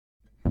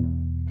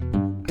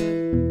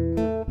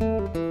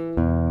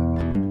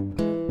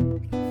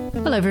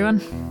Hello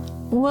everyone.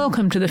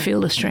 Welcome to the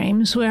Field of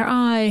Streams, where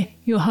I,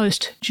 your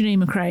host,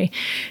 Janine McRae,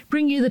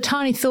 bring you the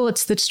tiny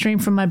thoughts that stream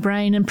from my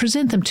brain and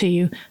present them to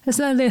you as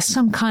though they're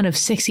some kind of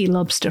sexy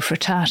lobster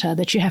frittata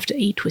that you have to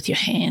eat with your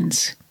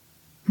hands.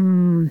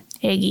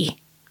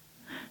 Eggy.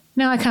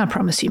 Now, I can't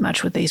promise you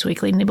much with these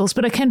weekly nibbles,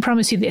 but I can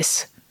promise you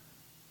this.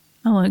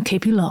 I won't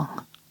keep you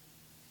long.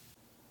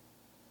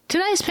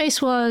 Today's piece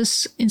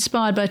was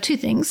inspired by two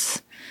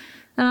things.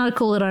 An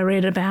article that I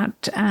read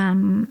about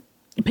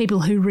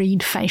people who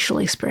read facial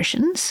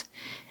expressions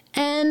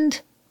and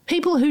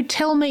people who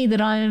tell me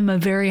that I am a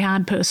very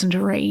hard person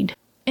to read.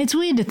 It's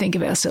weird to think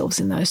of ourselves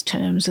in those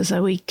terms, as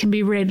though we can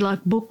be read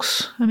like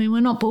books. I mean, we're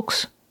not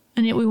books,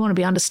 and yet we want to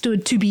be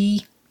understood to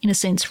be, in a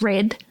sense,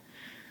 read.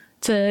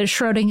 It's a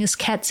Schrodinger's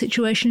cat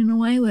situation in a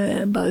way.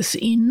 We're both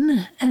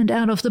in and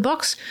out of the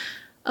box,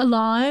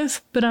 alive,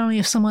 but only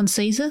if someone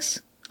sees us,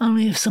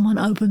 only if someone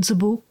opens a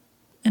book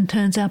and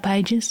turns our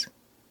pages.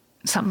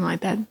 Something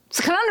like that. It's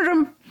a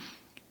conundrum.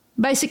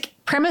 Basic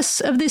premise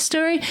of this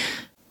story,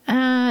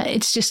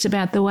 it's just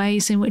about the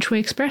ways in which we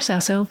express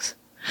ourselves.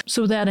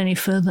 So without any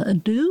further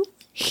ado,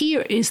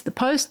 here is the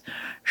post,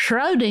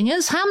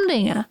 Schrodinger's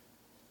Humdinger.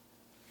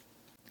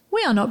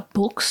 We are not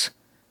books.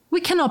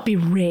 We cannot be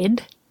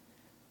read.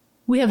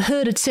 We have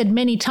heard it said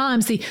many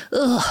times, the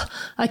 "ugh,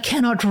 I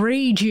cannot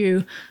read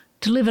you,"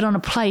 delivered on a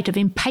plate of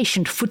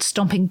impatient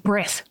foot-stomping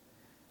breath.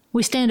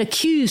 We stand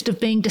accused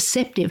of being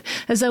deceptive,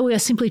 as though we are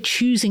simply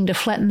choosing to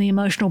flatten the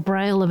emotional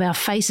braille of our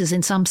faces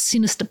in some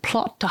sinister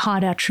plot to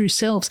hide our true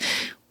selves.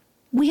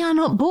 We are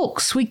not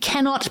books. We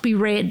cannot be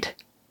read.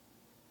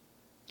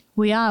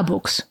 We are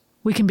books.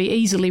 We can be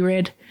easily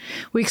read.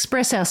 We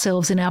express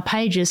ourselves in our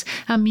pages,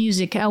 our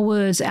music, our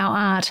words, our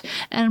art,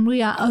 and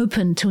we are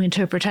open to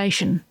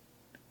interpretation.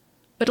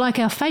 But like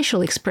our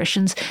facial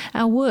expressions,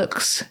 our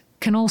works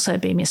can also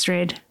be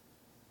misread.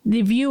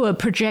 The viewer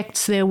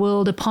projects their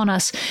world upon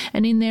us,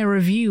 and in their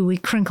review we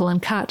crinkle and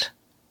cut.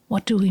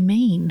 What do we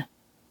mean?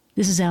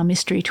 This is our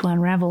mystery to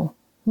unravel.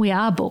 We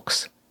are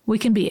books. We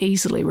can be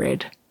easily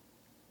read.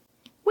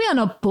 We are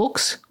not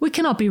books. We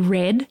cannot be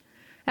read.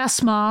 Our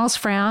smiles,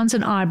 frowns,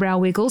 and eyebrow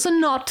wiggles are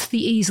not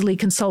the easily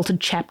consulted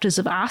chapters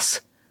of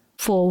us.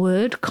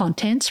 Foreword,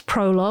 contents,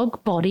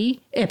 prologue,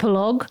 body,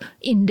 epilogue,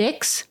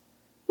 index.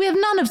 We have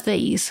none of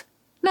these.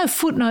 No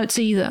footnotes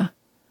either.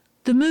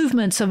 The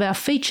movements of our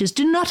features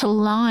do not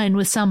align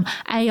with some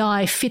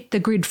AI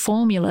fit-the-grid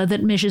formula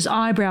that measures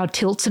eyebrow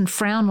tilts and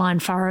frown line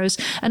furrows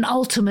and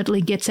ultimately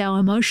gets our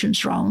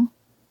emotions wrong.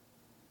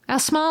 Our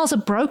smiles are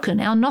broken,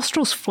 our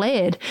nostrils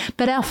flared,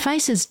 but our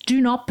faces do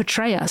not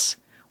betray us.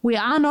 We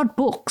are not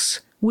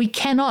books. We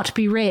cannot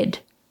be read.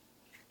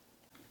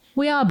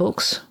 We are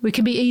books. We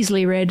can be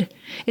easily read.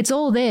 It's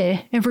all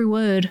there, every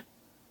word.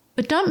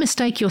 But don't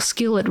mistake your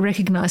skill at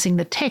recognising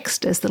the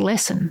text as the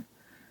lesson.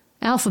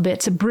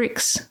 Alphabets are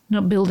bricks,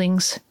 not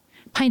buildings.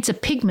 Paints are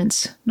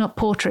pigments, not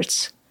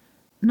portraits.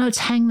 Notes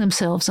hang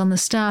themselves on the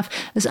staff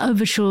as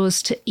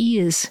overtures to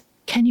ears.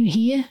 Can you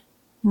hear?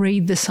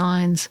 Read the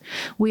signs.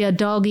 We are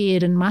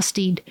dog-eared and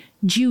mustied,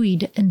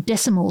 dewied and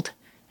decimaled.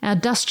 Our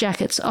dust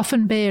jackets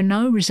often bear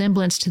no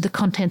resemblance to the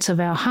contents of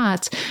our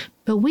hearts,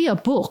 but we are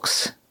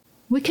books.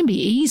 We can be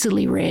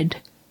easily read.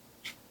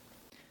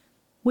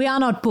 We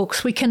are not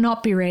books. We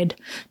cannot be read,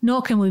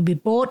 nor can we be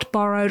bought,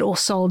 borrowed, or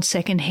sold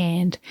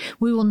second-hand.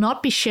 We will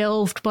not be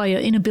shelved by your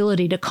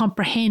inability to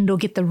comprehend or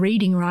get the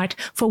reading right,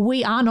 for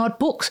we are not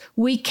books.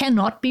 We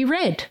cannot be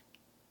read.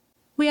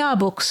 We are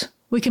books.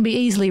 We can be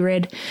easily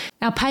read.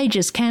 Our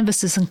pages,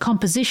 canvases, and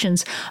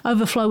compositions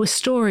overflow with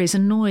stories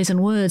and noise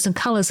and words and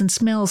colours and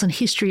smells and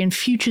history and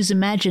futures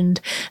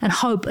imagined and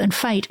hope and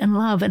fate and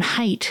love and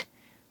hate.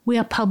 We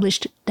are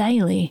published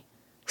daily.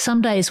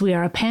 Some days we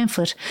are a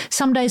pamphlet,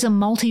 some days a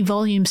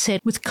multi-volume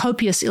set with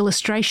copious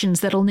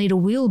illustrations that'll need a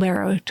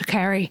wheelbarrow to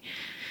carry.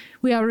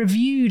 We are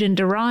reviewed and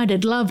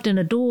derided, loved and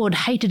adored,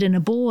 hated and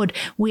abhorred.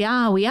 We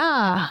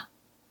are.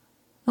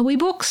 Are we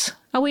books?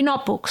 Are we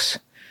not books?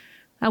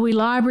 Are we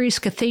libraries,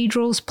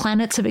 cathedrals,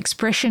 planets of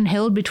expression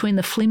held between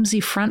the flimsy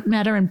front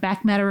matter and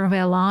back matter of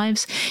our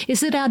lives?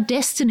 Is it our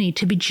destiny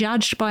to be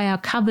judged by our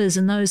covers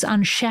and those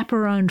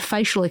unchaperoned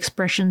facial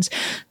expressions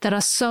that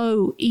are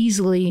so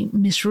easily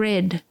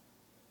misread?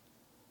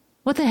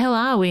 What the hell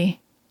are we?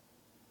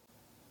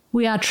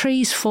 We are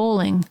trees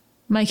falling,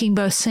 making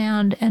both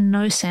sound and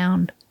no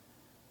sound.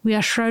 We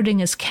are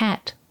Schrodinger's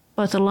cat,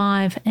 both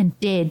alive and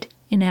dead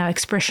in our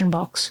expression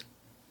box.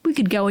 We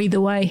could go either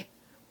way.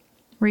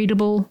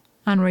 Readable,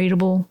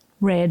 unreadable,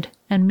 read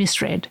and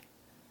misread.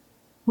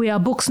 We are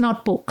books,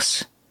 not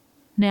books.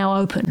 Now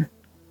open.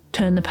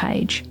 Turn the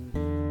page.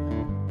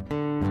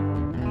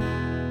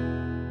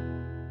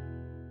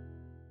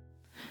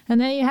 And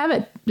there you have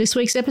it, this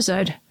week's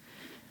episode.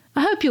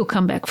 I hope you'll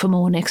come back for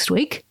more next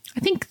week. I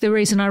think the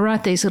reason I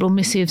write these little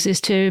missives is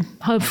to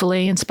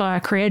hopefully inspire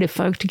creative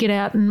folk to get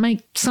out and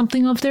make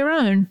something of their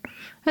own.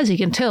 As you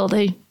can tell,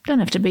 they don't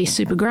have to be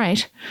super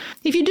great.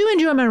 If you do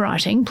enjoy my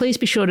writing, please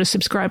be sure to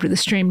subscribe to the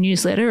Stream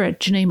newsletter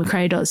at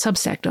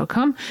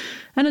janinemcrae.substack.com.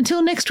 And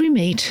until next we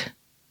meet,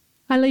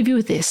 I leave you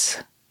with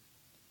this.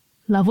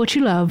 Love what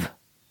you love,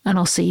 and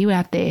I'll see you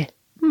out there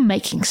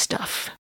making stuff.